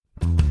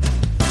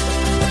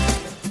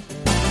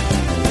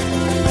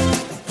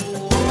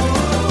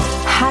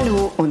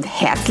und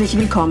herzlich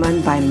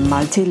willkommen bei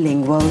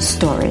Multilingual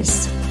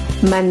Stories.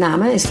 Mein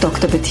Name ist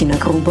Dr. Bettina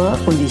Gruber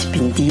und ich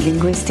bin die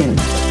Linguistin.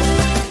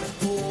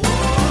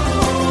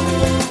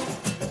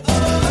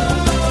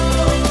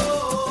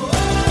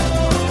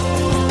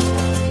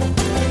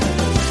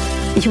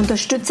 Ich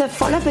unterstütze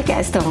voller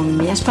Begeisterung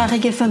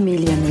mehrsprachige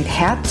Familien mit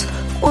Herz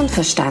und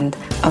Verstand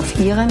auf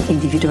ihrem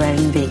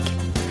individuellen Weg,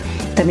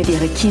 damit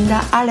ihre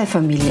Kinder alle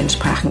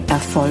Familiensprachen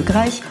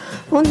erfolgreich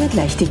und mit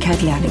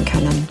Leichtigkeit lernen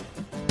können.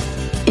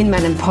 In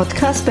meinem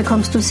Podcast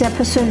bekommst du sehr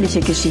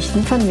persönliche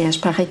Geschichten von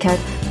Mehrsprachigkeit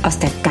aus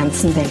der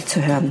ganzen Welt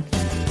zu hören.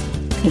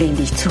 Lehn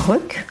dich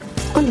zurück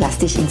und lass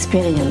dich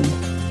inspirieren.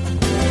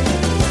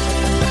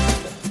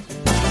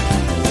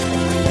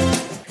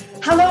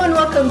 Hello and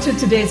welcome to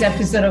today's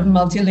episode of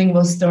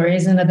Multilingual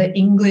Stories, another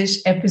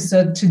English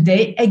episode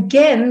today,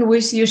 again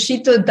with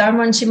Yoshito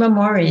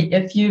Darman-Shimamori.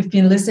 If you've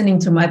been listening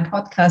to my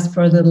podcast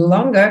for a little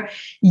longer,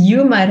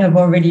 you might have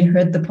already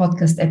heard the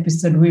podcast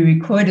episode we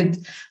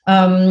recorded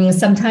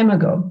some time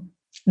ago.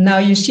 Now,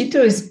 Yoshito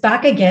is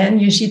back again.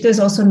 Yoshito is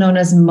also known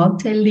as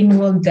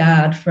Multilingual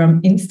Dad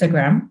from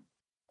Instagram.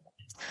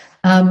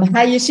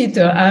 Hi,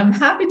 Yoshito. I'm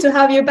happy to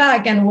have you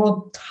back, and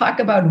we'll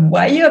talk about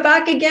why you're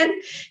back again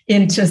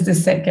in just a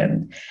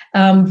second.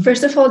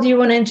 First of all, do you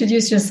want to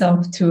introduce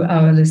yourself to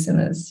our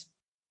listeners?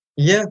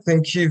 Yeah,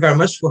 thank you very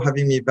much for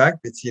having me back,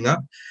 Bettina.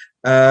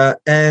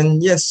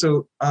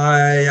 So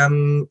I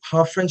am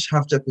half French,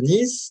 half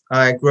Japanese.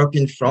 I grew up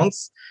in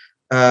France,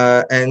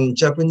 and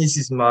Japanese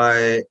is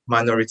my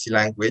minority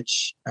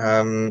language.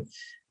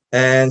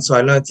 And so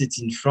I learned it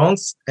in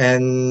France,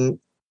 and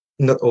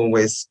not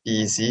always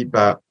easy,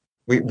 but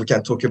we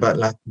can talk about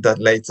that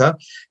later.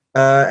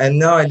 And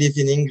now I live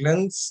in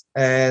England,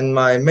 and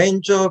my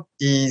main job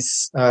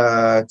is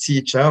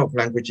teacher of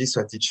languages.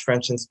 So I teach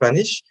French and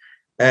Spanish.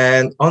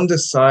 And on the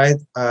side,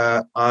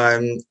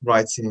 I'm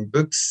writing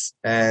books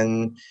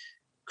and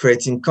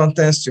creating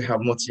contents to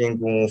help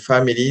multilingual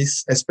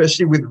families,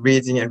 especially with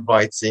reading and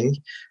writing,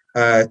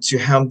 to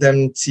help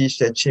them teach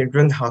their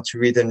children how to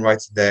read and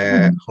write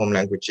their home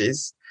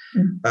languages.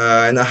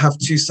 And I have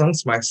two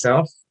sons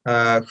myself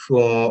who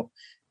are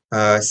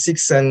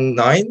 6 and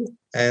 9,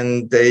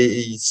 and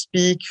they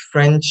speak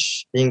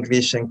French,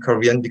 English, and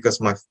Korean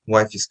because my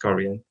wife is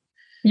Korean.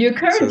 You're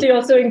currently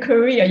also in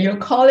Korea. You're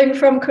calling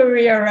from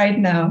Korea right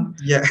now.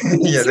 Yeah,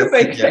 Super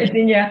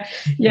exciting. Yeah,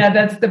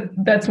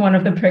 that's one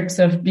of the perks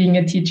of being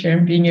a teacher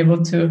and being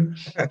able to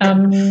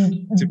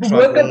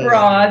work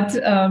abroad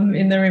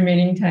in the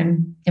remaining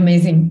time.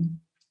 Amazing.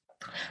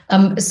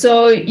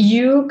 So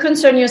you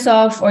concern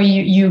yourself, or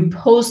you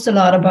post a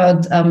lot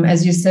about,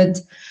 as you said,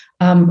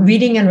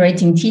 reading and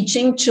writing,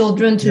 teaching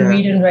children to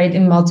read and write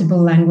in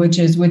multiple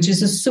languages, which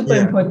is a super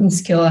important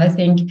skill, I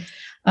think.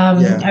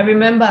 I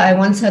remember I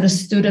once had a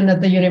student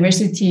at the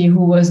university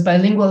who was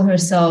bilingual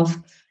herself,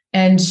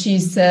 and she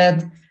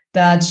said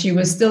that she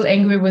was still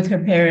angry with her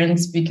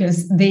parents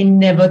because they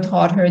never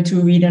taught her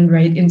to read and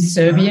write in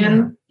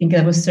Serbian. I think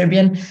that was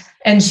Serbian.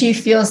 And she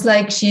feels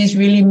like she's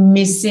really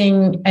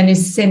missing an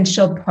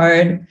essential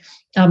part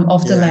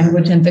of the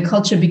language and the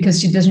culture,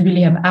 because she doesn't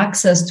really have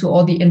access to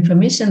all the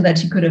information that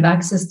she could have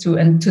access to,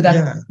 and to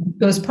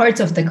those parts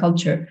of the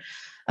culture.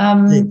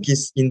 I think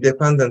it's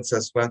independence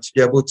as well, to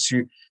be able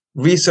to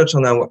research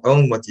on our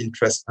own what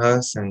interests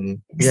us,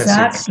 and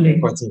exactly, so it's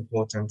quite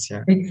important.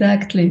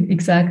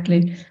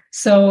 Exactly.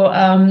 So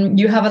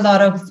you have a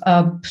lot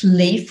of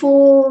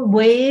playful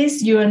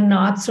ways. You are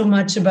not so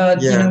much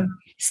about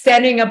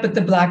standing up at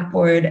the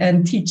blackboard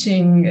and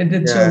teaching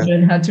the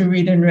children how to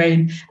read and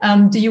write.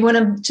 Do you want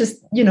to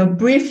just,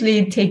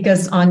 briefly take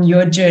us on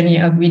your journey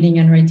of reading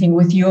and writing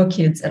with your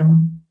kids at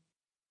home?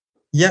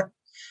 Yeah.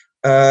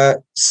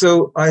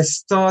 So I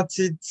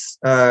started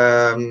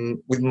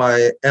with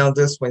my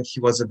eldest when he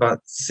was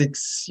about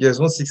 6 years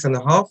old,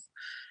 6.5.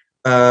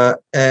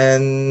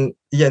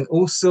 And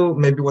also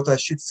maybe what I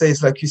should say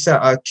is, like you said,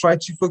 I try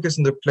to focus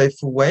on the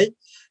playful way.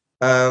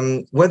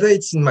 Whether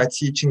it's in my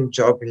teaching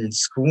job in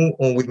school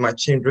or with my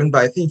children,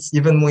 but I think it's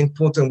even more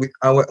important with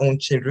our own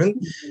children,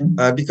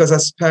 because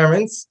as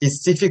parents, it's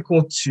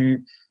difficult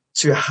to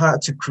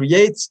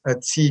create a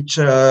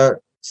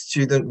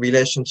teacher-student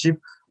relationship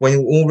when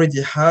you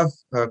already have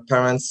a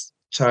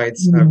parents-child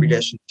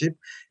relationship.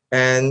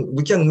 And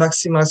we can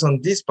maximize on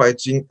this by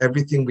doing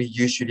everything we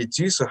usually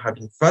do, so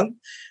having fun,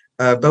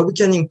 but we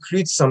can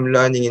include some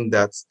learning in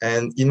that.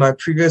 And in my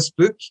previous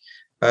book,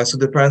 so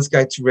the Parents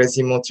Guide to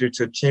Raising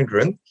Multilingual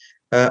Children,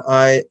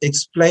 I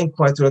explained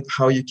quite a lot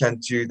how you can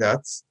do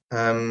that.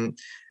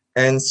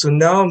 And so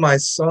now my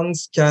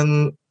sons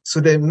so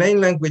their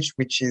main language,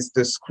 which is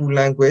the school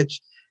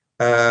language,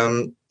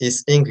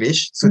 is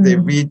English. So they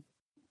read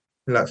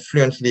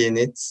fluently in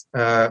it.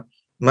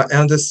 My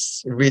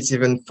eldest reads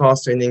even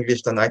faster in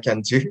English than I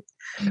can do.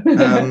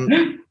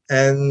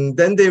 And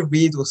then they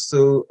read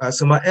also.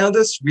 So my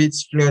eldest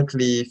reads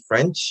fluently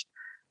French.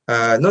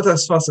 Not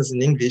as fast as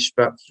in English,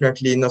 but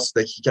fluently enough so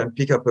that he can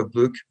pick up a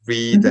book,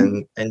 read,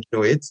 and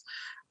enjoy it.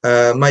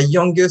 My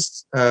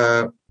youngest,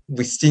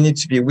 we still need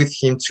to be with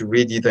him to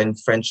read either in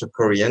French or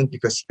Korean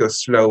because he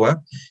goes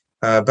slower.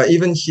 But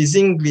even his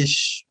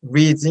English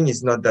reading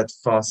is not that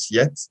fast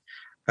yet.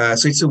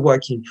 So it's a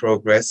work in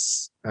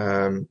progress.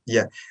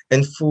 Yeah.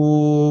 And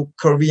for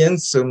Korean,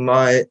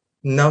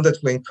 now that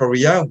we're in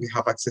Korea, we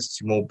have access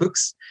to more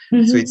books.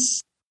 Mm-hmm. So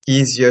it's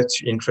easier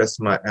to interest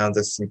my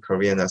eldest in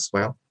Korean as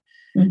well.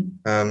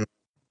 Mm-hmm.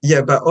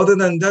 Yeah, but other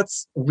than that,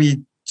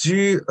 we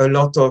do a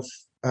lot of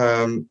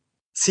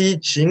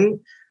teaching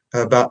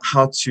about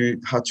how to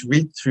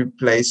read through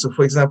play. So,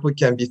 for example, it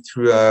can be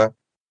through a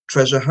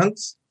treasure hunt,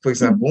 for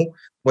example,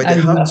 where they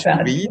have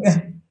to read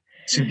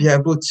to be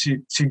able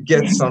to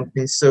get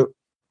something. So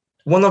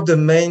one of the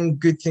main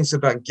good things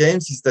about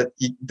games is that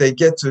they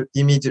get to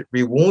immediate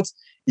rewards.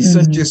 It's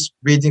not just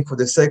reading for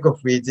the sake of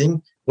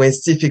reading. When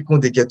it's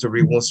difficult, they get a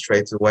reward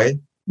straight away.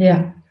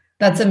 Yeah,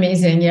 that's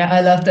amazing. Yeah,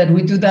 I love that.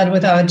 We do that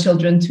with our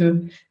children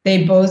too.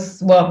 They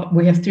both,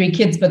 we have 3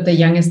 kids, but the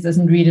youngest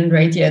doesn't read and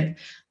write yet.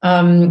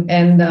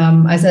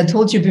 As I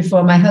told you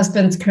before, my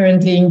husband's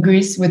currently in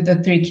Greece with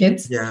the 3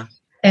 kids. Yeah.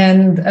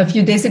 And a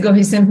few days ago,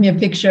 he sent me a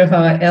picture of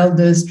our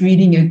eldest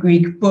reading a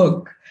Greek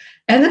book.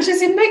 And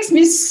it makes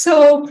me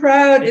so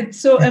proud. It's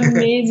so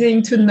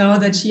amazing to know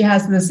that she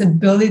has this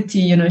ability.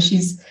 You know,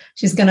 she's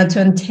going to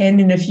turn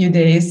 10 in a few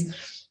days.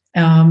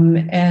 To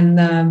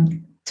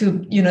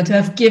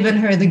have given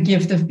her the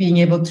gift of being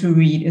able to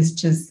read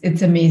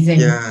it's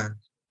amazing. Yeah.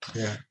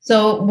 Yeah.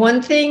 So one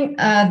thing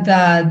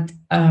that's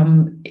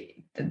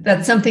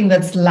something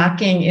that's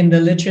lacking in the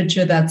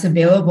literature that's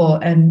available,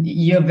 and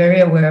you're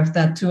very aware of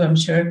that too, I'm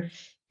sure,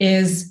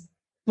 is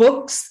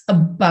books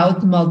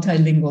about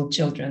multilingual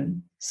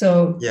children.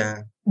 So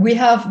yeah, we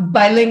have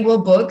bilingual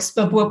books,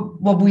 but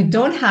what we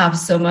don't have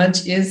so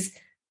much is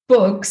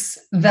books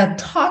that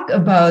talk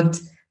about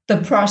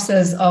the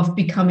process of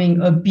becoming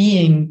a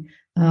being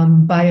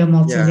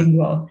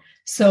biomultilingual. Yeah.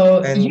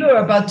 So you're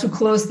about to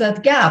close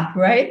that gap,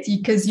 right?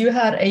 Because you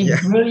had a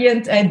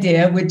brilliant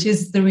idea, which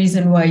is the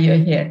reason why you're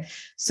here.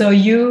 So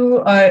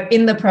you are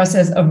in the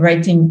process of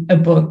writing a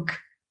book.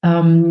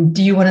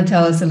 Do you want to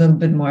tell us a little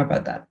bit more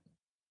about that?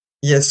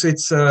 Yes, so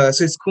it's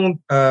called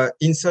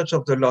In Search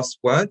of the Lost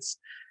Words,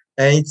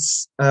 and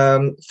it's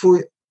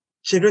for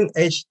children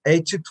aged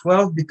 8 to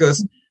 12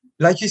 because,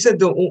 like you said,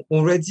 there are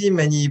already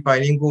many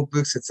bilingual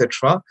books,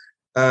 etc.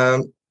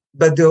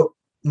 But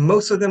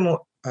most of them are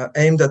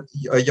aimed at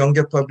a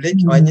younger public.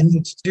 Or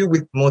anything to do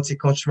with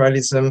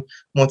multiculturalism,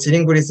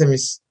 multilingualism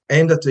is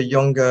aimed at a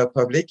younger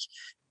public.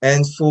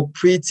 And for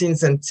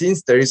pre-teens and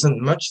teens, there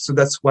isn't much. So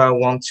that's why I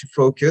want to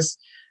focus.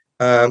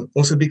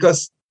 Also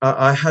because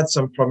I had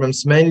some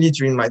problems mainly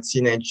during my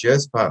teenage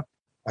years, but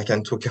I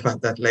can talk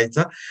about that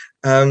later.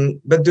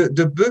 But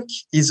the book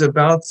is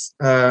about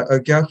a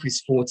girl who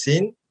is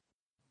 14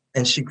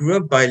 and she grew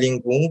up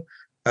bilingual.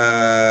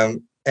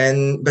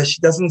 But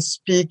she doesn't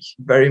speak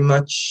very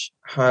much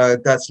her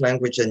dad's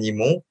language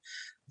anymore.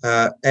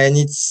 And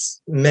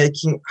it's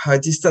making her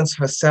distance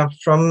herself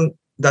from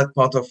that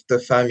part of the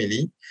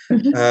family.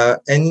 And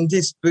in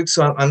this book,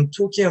 so I'm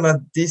talking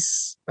about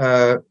this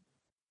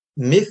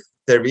myth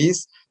there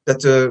is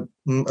that a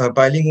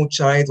bilingual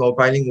child or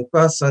bilingual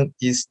person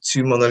is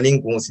 2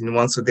 monolinguals in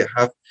one. So they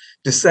have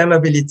the same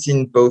ability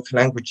in both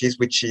languages,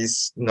 which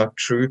is not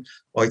true,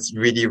 or it's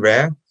really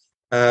rare.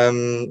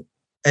 And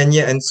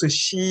so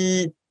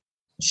she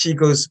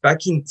goes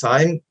back in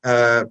time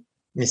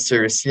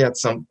mysteriously at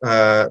some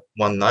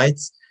one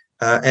night,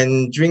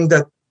 and during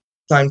that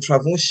time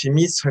travel, she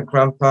meets her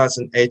grandpa as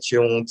an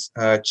 8-year-old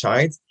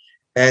child,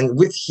 and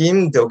with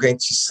him they're going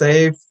to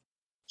save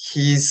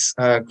his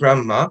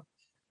grandma,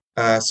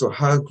 so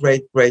her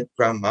great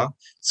grandma.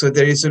 So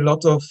there is a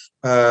lot of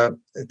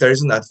there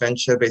is an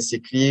adventure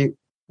basically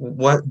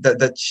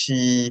that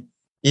she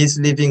is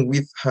living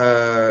with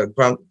her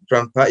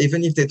grandpa,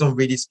 even if they don't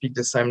really speak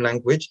the same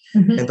language.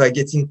 And by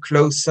getting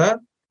closer,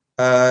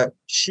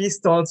 she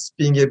starts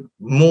being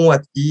more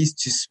at ease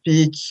to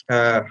speak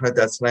her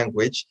dad's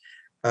language.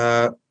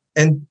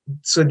 And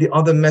so the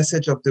other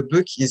message of the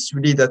book is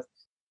really that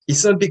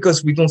it's not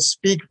because we don't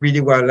speak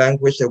really well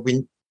language that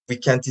we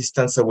can't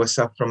distance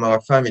ourselves from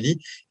our family.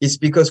 It's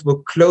because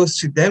we're close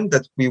to them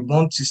that we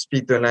want to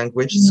speak the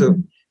language. So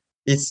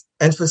it's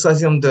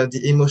emphasizing on the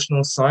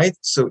emotional side.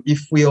 So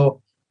if we are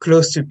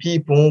close to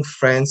people,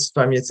 friends,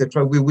 family,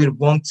 etc., we will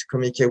want to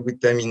communicate with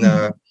them in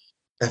a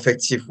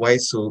effective way,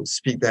 so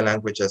speak their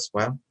language as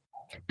well.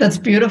 That's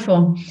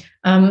beautiful.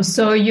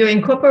 So you're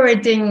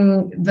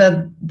incorporating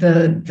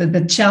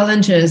the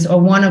challenges, or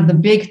one of the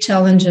big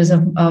challenges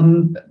of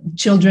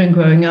children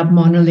growing up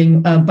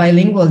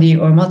bilingually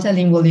or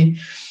multilingually,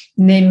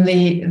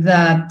 namely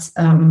that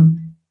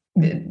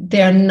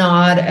they're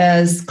not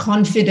as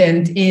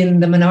confident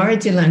in the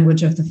minority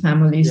language of the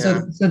family.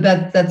 So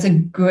that's a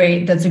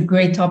great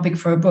topic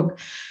for a book.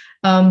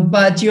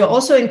 But you're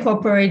also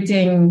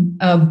incorporating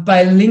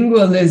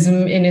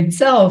bilingualism in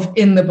itself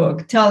in the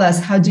book. Tell us,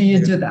 how do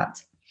you do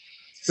that?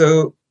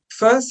 So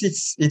first,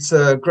 it's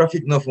a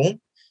graphic novel.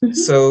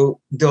 So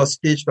there are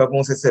speech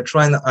bubbles,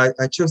 etc. And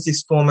I chose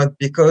this format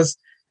because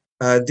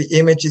the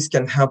images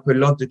can help a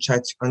lot to try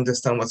to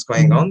understand what's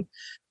going on.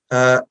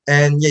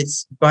 And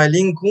it's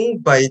bilingual,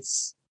 but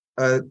it's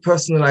a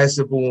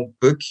personalizable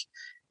book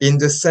in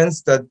the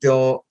sense that there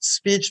are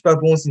speech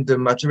bubbles in the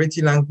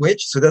majority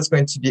language. So that's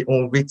going to be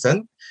all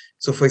written.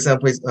 So for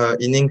example,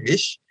 in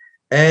English.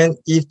 And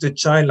if the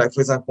child, like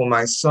for example,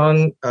 my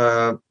son,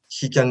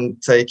 he can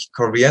take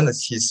Korean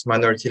as his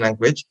minority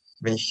language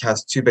when he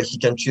has to, but he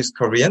can choose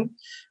Korean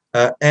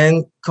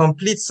and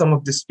complete some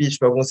of the speech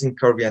bubbles in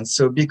Korean.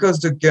 So because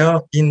the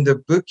girl in the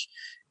book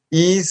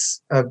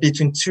is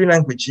between two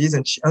languages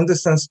and she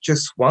understands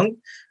just one,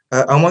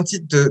 I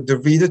wanted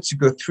the reader to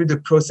go through the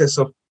process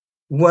of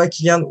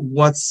working on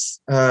what's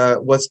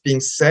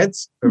being said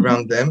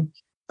around them.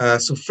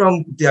 So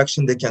from the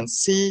action they can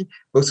see,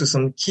 also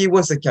some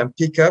keywords they can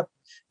pick up.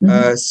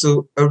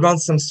 So around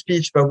some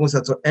speech bubbles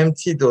that are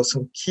empty, there are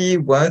some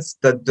keywords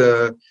that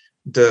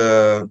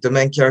the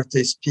main character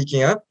is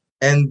picking up,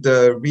 and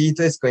the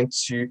reader is going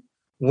to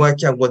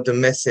work out what the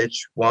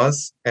message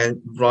was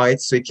and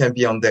write. So it can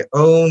be on their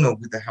own or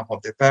with the help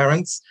of their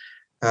parents,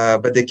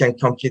 but they can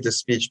complete the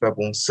speech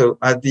bubble. So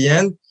at the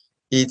end,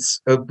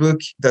 it's a book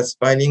that's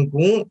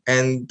bilingual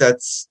and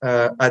that's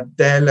at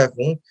their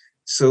level.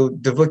 So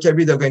the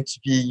vocabulary they're going to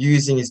be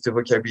using is the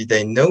vocabulary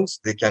they know, so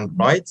they can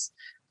write,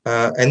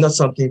 and not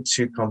something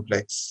too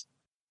complex.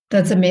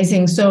 That's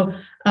amazing. So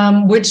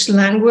which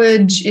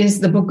language is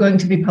the book going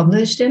to be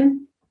published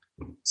in?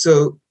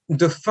 So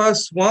the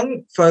first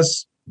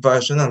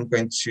version I'm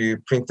going to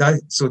print out.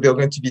 So there are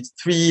going to be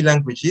 3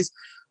 languages.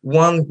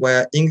 One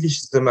where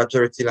English is the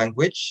majority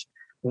language,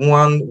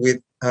 one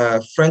with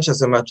French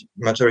as a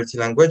majority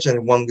language,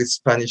 and one with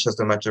Spanish as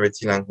the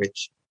majority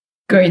language.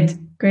 Great.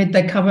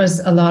 That covers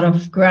a lot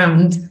of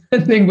ground,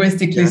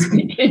 linguistically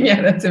speaking.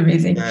 Yeah, that's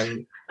amazing.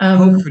 And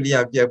hopefully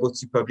I'll be able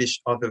to publish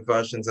other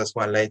versions as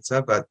well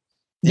later. But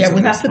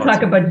we'll have to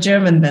talk about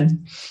German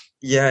then.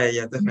 Yeah,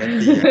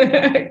 definitely.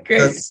 Yeah.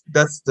 Great.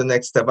 That's the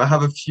next step. I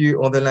have a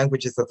few other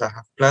languages that I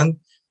have planned.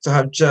 So I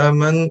have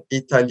German,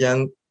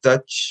 Italian,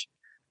 Dutch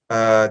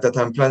that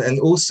I'm planning, and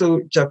also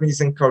Japanese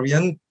and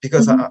Korean,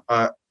 because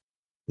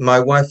my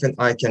wife and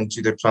I can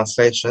do the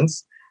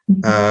translations.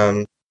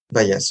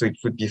 But yeah, so it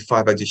would be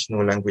 5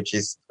 additional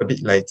languages a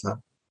bit later.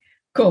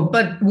 Cool.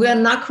 But we're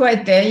not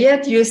quite there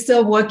yet. You're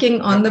still working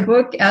on the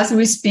book as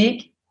we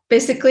speak,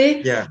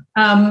 basically. Yeah.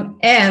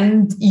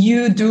 And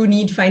you do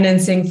need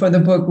financing for the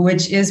book,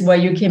 which is why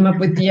you came up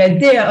with the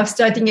idea of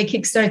starting a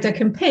Kickstarter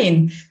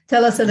campaign.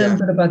 Tell us a little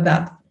bit about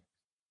that.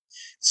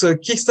 So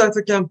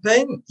Kickstarter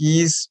campaign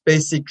is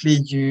basically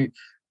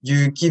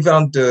you give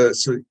out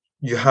so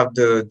you have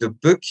the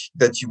book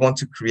that you want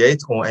to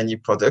create or any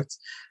product.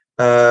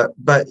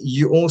 But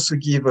you also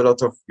give a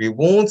lot of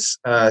rewards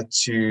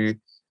to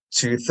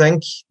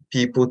thank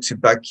people, to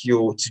back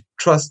to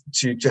trust,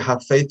 to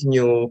have faith in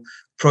your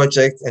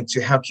project and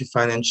to help you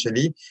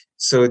financially.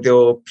 So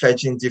they're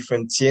pledging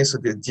different tiers. So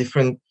the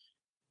different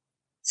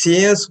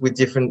tiers with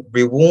different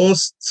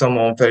rewards. Some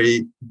are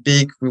very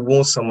big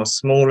rewards, some are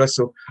smaller.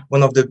 So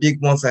one of the big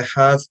ones I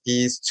have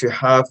is to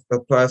have a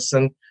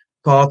person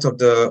part of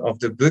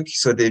the book.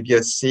 So there'll be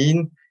a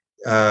scene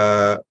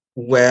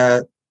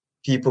where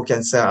people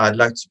can say, I'd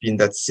like to be in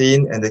that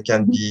scene, and they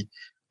can be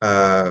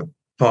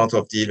part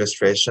of the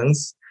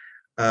illustrations.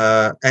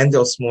 And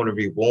there are smaller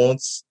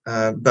rewards.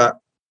 But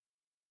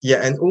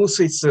yeah, and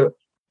also it's a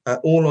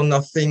all or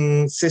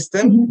nothing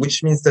system,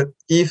 which means that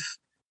if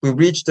we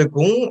reach the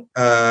goal,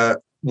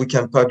 we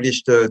can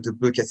publish the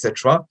book,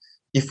 etc.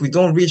 If we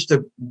don't reach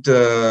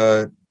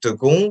the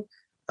goal,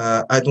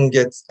 I don't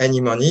get any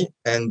money,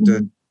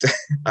 and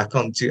I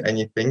can't do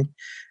anything.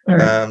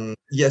 Right.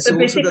 So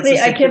basically,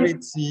 I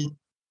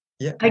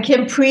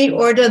can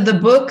pre-order the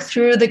book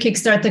through the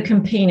Kickstarter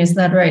campaign. Is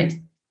that right?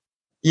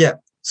 Yeah.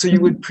 So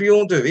you would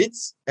pre-order it,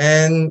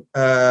 and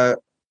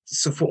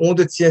so for all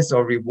the tiers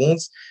are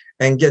rewards,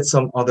 and get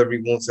some other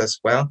rewards as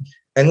well.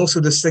 And also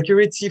the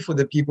security for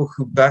the people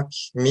who back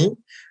me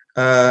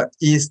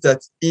is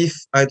that if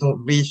I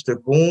don't reach the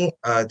goal,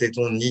 they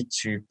don't need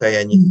to pay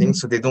anything.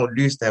 So they don't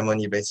lose their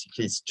money,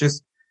 basically. It's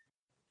just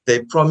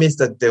they promise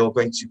that they are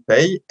going to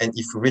pay. And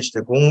if we reach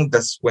the goal,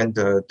 that's when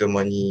the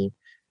money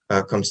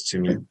comes to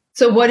me.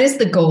 So what is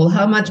the goal?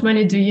 How much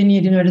money do you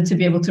need in order to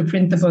be able to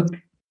print the book?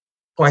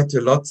 Quite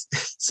a lot.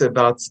 It's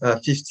about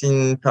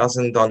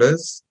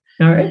 $15,000.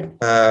 All right.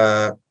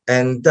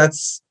 And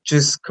that's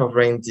just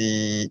covering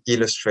the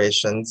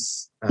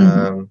illustrations.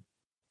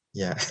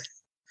 Yeah.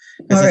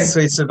 Right. So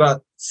it's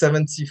about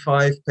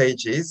 75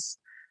 pages.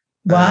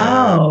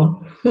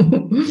 Wow.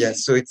 Yeah.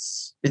 So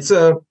it's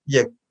a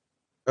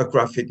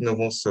graphic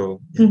novel.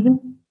 So. Yeah.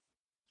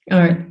 All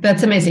right.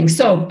 That's amazing.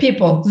 So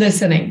people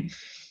listening,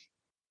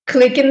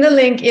 click in the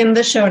link in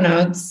the show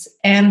notes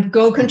and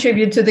go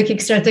contribute to the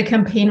Kickstarter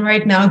campaign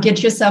right now.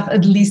 Get yourself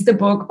at least a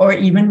book, or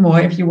even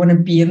more if you want to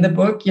be in the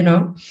book,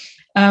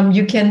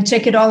 You can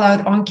check it all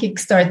out on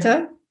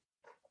Kickstarter.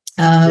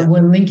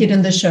 We'll link it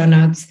in the show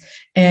notes.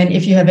 And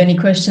if you have any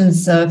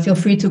questions, feel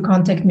free to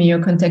contact me or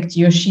contact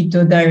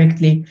Yoshito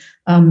directly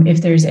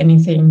if there's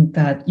anything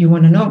that you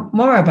want to know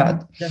more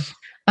about. Yeah.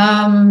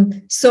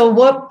 So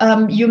what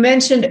you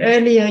mentioned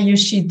earlier,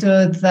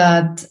 Yoshito,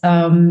 that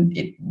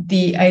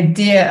the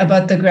idea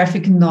about the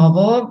graphic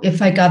novel,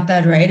 if I got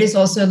that right, is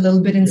also a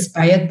little bit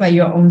inspired by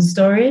your own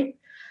story.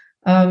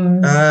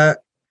 Yeah.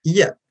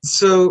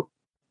 So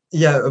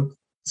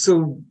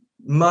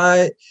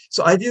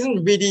I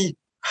didn't really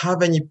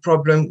have any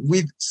problem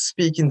with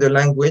speaking the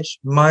language.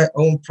 My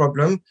own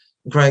problem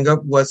growing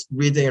up was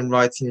reading and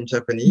writing in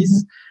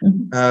Japanese.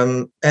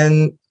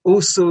 And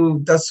also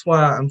that's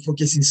why I'm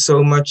focusing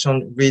so much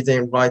on reading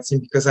and writing,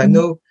 because I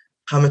know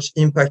how much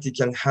impact it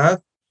can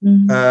have.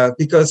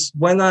 Because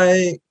when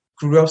I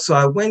grew up, so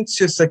I went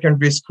to a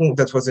secondary school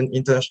that was an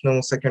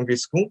international secondary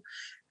school,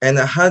 and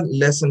I had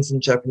lessons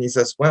in Japanese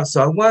as well.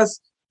 So I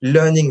was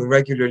learning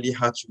regularly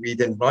how to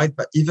read and write.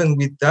 But even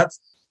with that,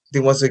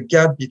 there was a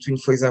gap between,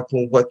 for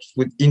example, what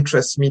would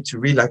interest me to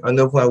read, like a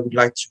novel I would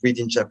like to read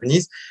in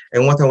Japanese,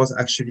 and what I was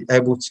actually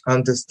able to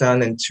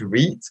understand and to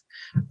read.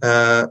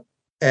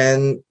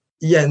 And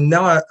yeah,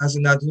 now as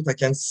an adult, I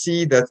can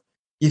see that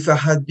if I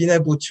had been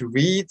able to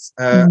read,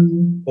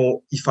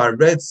 or if I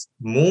read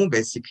more,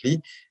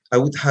 basically, I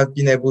would have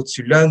been able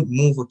to learn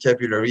more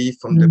vocabulary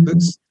from the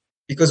books.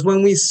 Because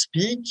when we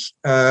speak,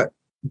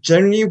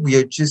 generally, we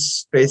are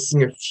just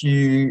facing a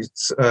few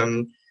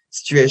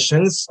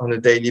situations on a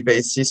daily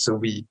basis. So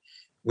we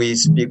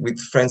speak with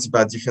friends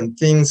about different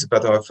things,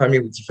 about our family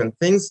with different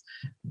things,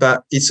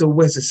 but it's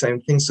always the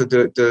same thing. So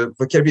the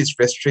vocabulary is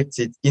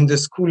restricted. In the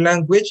school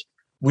language,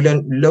 we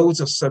learn loads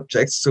of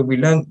subjects. So we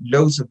learn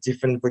loads of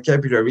different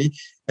vocabulary.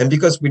 And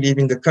because we live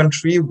in the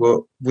country where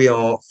we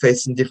are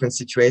facing different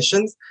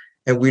situations,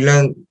 and we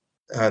learn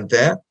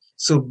there.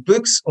 So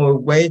books are a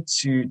way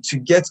to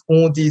get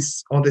all the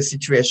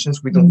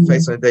situations we don't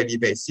face on a daily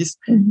basis,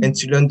 and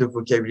to learn the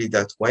vocabulary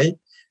that way.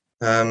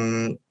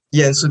 And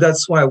so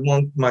that's why I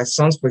want my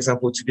sons, for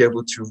example, to be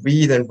able to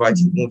read and write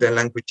in all their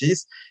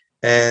languages.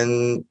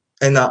 And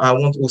I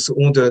want also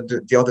all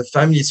the other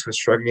families who are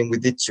struggling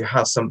with it to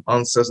have some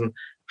answers on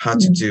how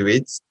to do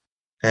it.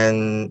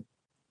 And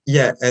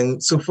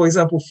so, for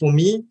example, for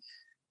me,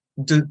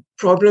 the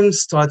problem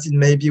started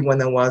maybe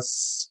when I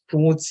was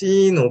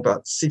 14 or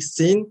about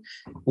 16,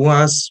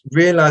 was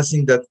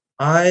realizing that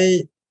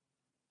I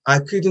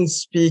couldn't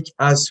speak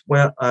as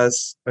well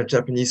as a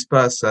Japanese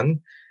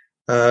person.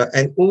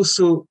 And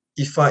also,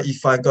 if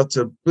I got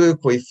a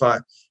book, or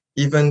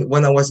even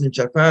when I was in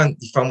Japan,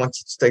 if I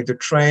wanted to take the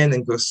train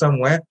and go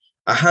somewhere,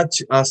 I had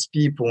to ask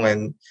people,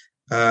 and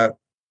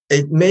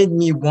it made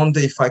me wonder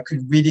if I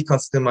could really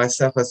consider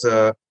myself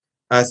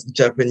as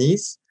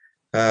Japanese.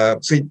 So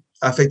it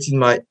affected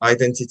my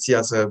identity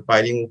as a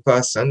bilingual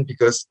person,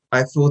 because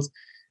I thought,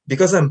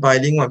 because I'm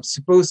bilingual, I'm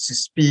supposed to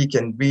speak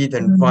and read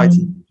and write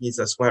in Japanese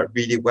as well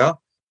really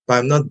well. But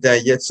I'm not there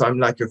yet, so I'm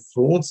like a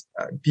fraud.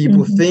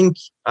 People think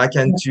I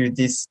can do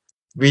this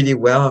really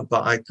well,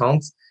 but I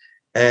can't.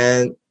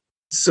 And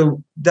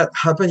so that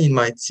happened in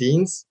my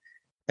teens.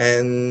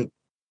 And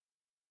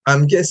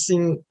I'm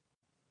guessing,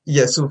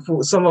 so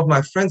for some of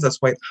my friends,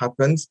 that's why it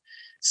happened.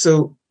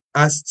 So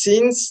as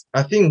teens,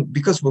 I think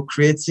because we're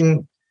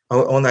creating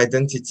our own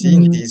identity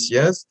in these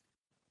years,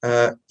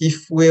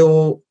 if we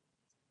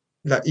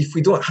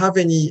don't have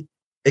any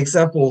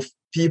example of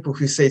people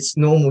who say it's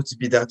normal to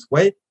be that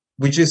way,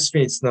 we just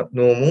think it's not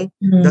normal.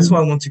 That's why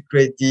I want to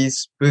create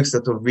these books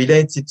that are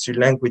related to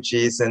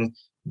languages and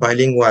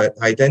bilingual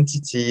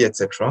identity,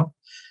 etc.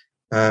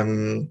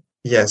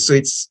 So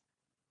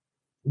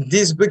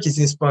this book is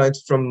inspired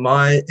from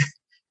my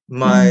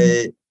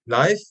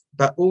life,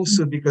 but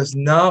also because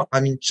now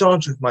I'm in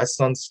charge of my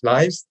son's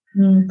lives,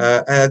 and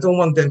I don't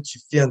want them to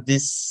feel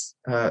this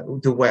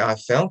the way I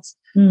felt.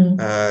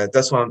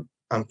 That's why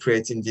I'm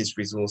creating these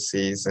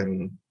resources,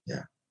 and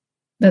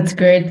That's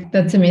great.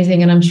 That's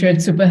amazing. And I'm sure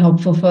it's super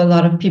helpful for a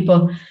lot of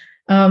people.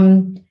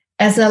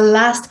 As a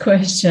last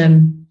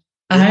question,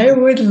 I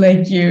would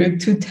like you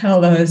to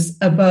tell us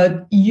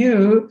about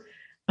you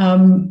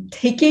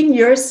taking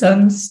your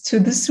sons to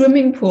the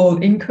swimming pool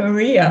in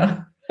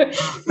Korea.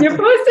 You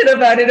posted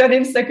about it on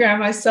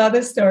Instagram. I saw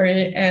the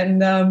story.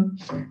 And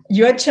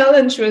your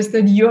challenge was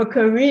that your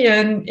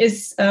Korean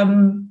is,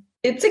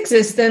 it's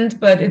existent,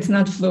 but it's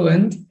not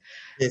fluent.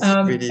 It's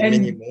really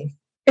minimal.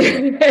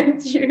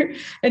 and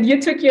you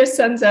took your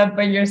sons out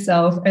by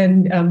yourself,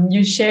 and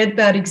you shared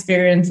that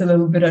experience a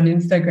little bit on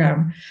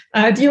Instagram.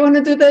 Do you want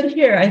to do that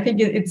here? I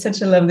think it's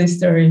such a lovely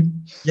story.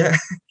 Yeah.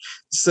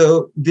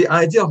 So the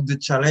idea of the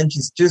challenge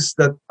is just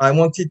that I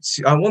want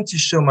to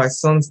show my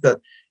sons that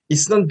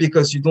it's not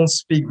because you don't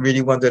speak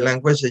really well the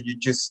language that you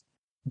just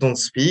don't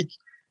speak.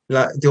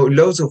 Like, there are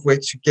loads of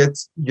ways to get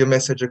your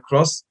message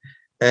across.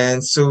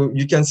 And so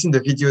you can see in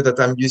the video that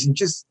I'm using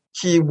just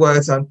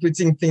keywords. I'm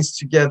putting things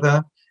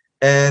together.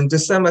 And the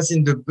same as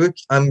in the book,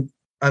 I'm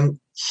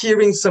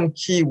hearing some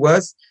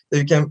keywords that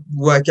you can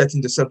work at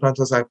in the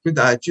subtitles I put.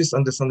 I just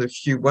understand a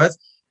few words,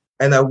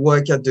 and I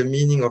work at the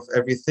meaning of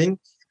everything.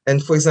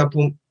 And for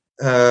example,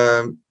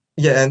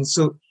 and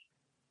so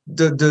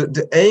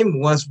the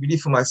aim was really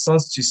for my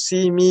sons to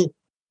see me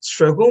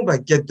struggle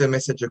but get the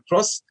message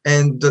across,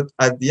 and that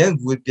at the end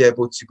would be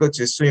able to go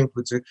to a swimming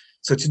pool to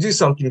do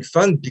something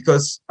fun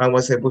because I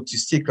was able to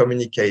still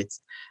communicate.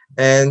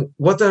 And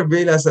what I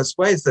realized as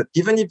well is that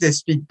even if they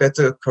speak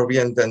better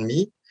Korean than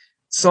me,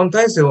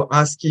 sometimes they were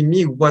asking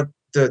me what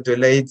the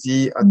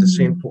lady at the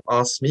swimming pool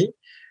asked me,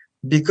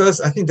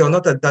 because I think they're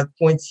not at that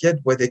point yet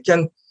where they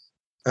can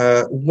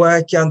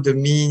work out the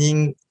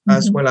meaning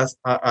as well as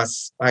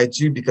I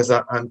do, because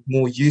I'm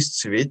more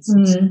used to it.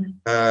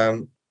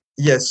 And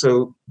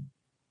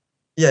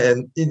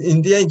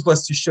in the end, it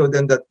was to show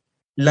them that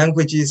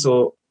languages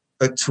are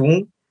a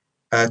tool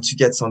to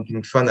get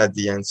something fun at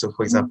the end. So,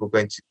 for example,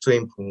 going to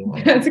swimming pool.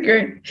 That's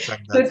great.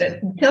 So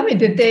tell me,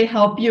 did they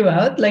help you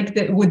out? Like,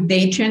 would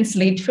they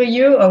translate for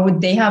you, or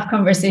would they have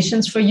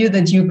conversations for you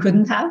that you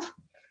couldn't have?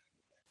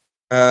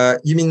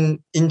 You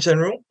mean in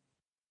general?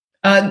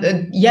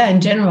 In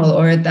general,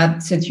 or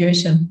that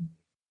situation.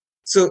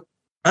 So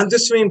at the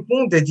swimming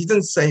pool, they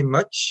didn't say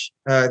much.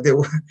 They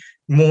were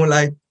more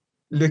like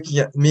looking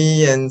at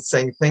me and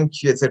saying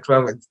thank you,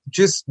 etc.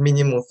 Just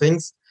minimal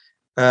things.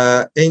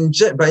 But in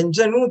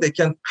general, they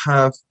can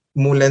have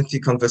more lengthy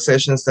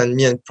conversations than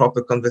me, and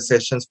proper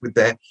conversations with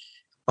their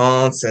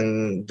aunts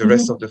and the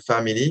rest of the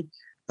family.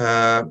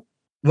 When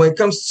it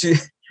comes to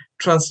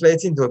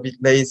translating, they're a bit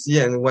lazy,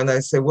 and when I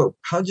say, well,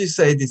 how do you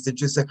say this, they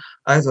just say,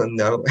 I don't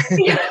know.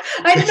 Yeah,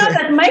 I know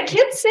that my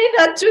kids say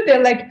that too.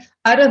 They're like,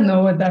 I don't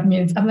know what that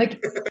means. I'm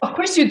like, of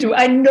course you do.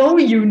 I know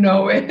you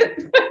know it.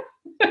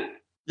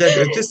 Yeah,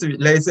 they're just a bit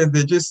lazy.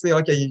 They just say,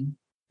 okay,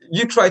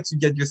 you try to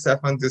get yourself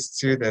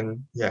understood,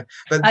 and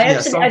but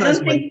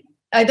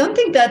I don't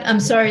think that, I'm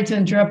sorry to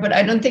interrupt, but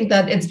I don't think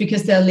that it's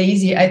because they're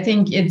lazy. I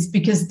think it's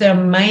because their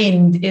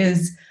mind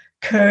is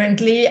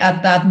currently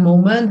at that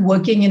moment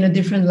working in a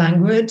different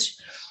language.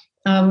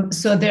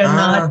 So they're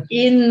not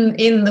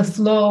in the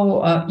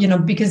flow,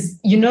 because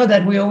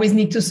that we always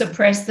need to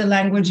suppress the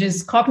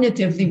languages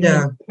cognitively,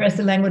 suppress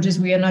the languages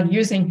we are not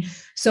using.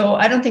 So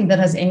I don't think that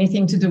has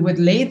anything to do with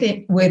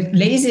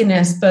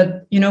laziness,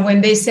 but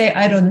when they say,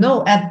 I don't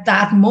know, at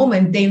that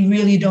moment, they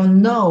really don't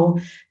know.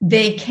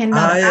 They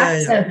cannot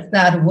access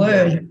that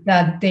word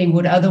that they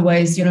would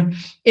otherwise,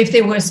 if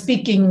they were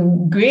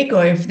speaking Greek,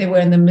 or if they were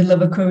in the middle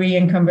of a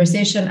Korean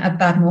conversation at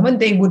that moment,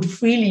 they would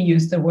freely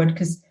use the word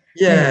because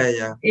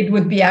it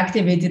would be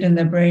activated in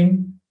their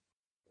brain.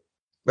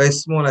 But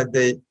it's more like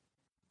they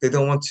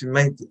don't want to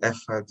make the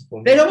effort.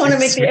 They don't want to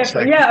make the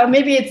effort. Or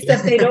maybe it's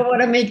that they don't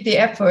want to make the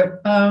effort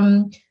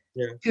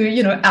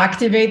to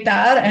activate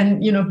that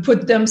and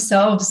put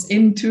themselves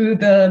into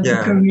the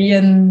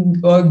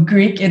Korean or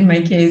Greek, in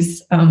my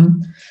case,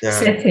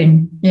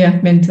 setting.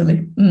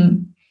 Mentally.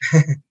 And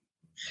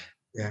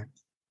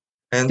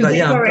I'm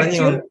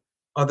planning on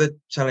other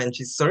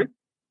challenges. Sorry.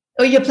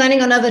 Oh, you're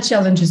planning on other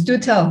challenges. Do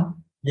tell.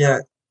 Yeah.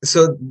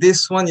 So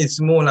this one is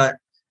more like,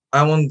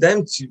 I want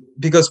them to,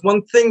 because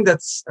one thing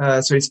that's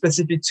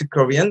specific to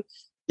Korean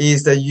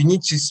is that you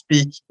need to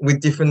speak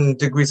with different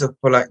degrees of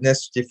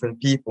politeness to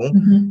different people.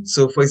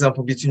 So, for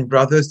example, between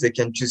brothers, they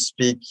can just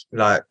speak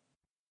like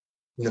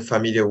in a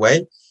familiar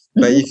way.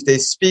 But if they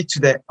speak to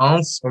their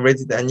aunts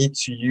already, they need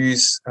to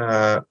use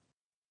a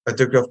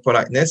degree of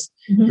politeness,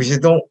 which they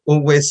don't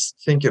always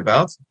think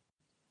about.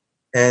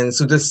 And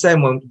so the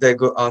same when they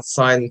go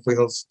outside and, for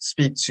example,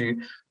 speak to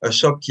a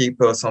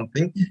shopkeeper or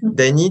something,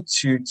 they need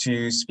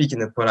to speak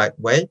in a polite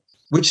way,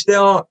 which they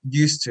are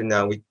used to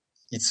now.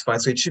 It's fine.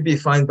 So it should be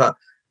fine. But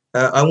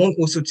I want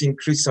also to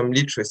increase some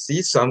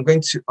literacy. So I'm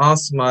going to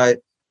ask my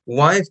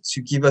wife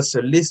to give us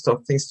a list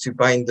of things to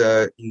buy in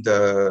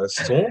the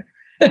store.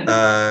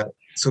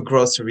 So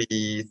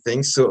grocery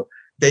things. So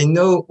they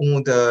know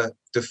all the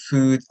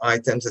food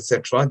items,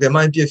 etc. There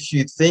might be a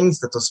few things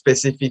that are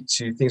specific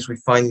to things we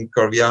find in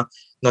Korea,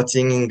 not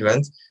in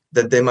England,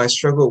 that they might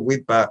struggle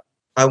with, but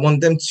I want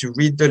them to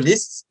read the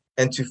list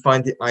and to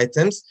find the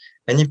items.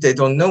 And if they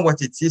don't know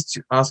what it is,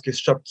 to ask a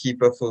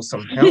shopkeeper for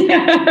some help.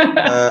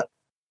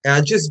 And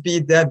I'll just be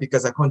there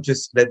because I can't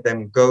just let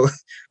them go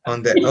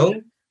on their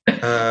own.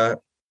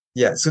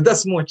 So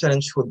that's more a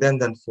challenge for them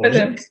than for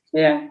me.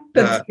 Yeah,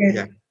 that's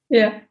good.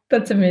 Yeah,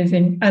 that's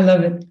amazing. I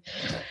love it.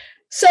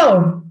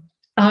 So,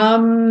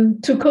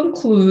 to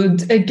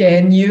conclude,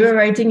 again, you're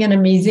writing an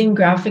amazing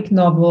graphic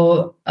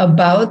novel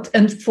about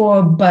and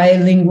for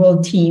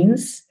bilingual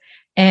teens.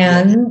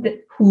 And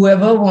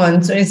whoever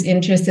wants or is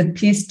interested,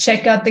 please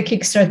check out the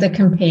Kickstarter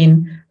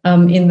campaign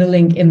in the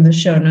link in the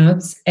show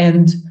notes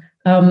and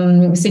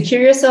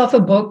secure yourself a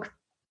book.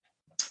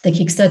 The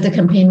Kickstarter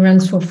campaign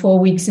runs for 4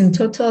 weeks in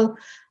total.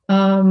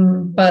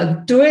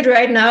 But do it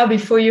right now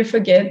before you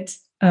forget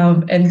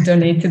and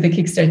donate to the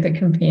Kickstarter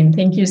campaign.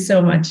 Thank you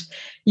so much.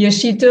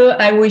 Yoshito,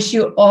 I wish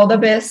you all the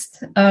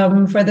best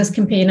for this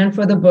campaign and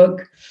for the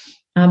book.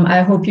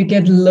 I hope you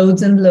get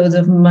loads and loads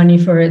of money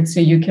for it so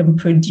you can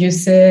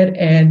produce it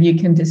and you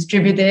can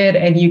distribute it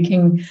and you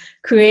can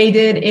create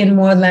it in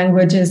more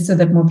languages so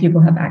that more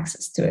people have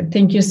access to it.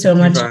 Thank you so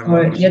much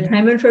for your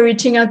time and for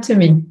reaching out to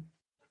me.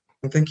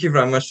 Thank you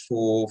very much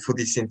for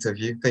this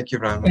interview. Thank you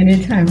very much.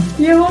 Anytime.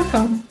 You're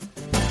welcome.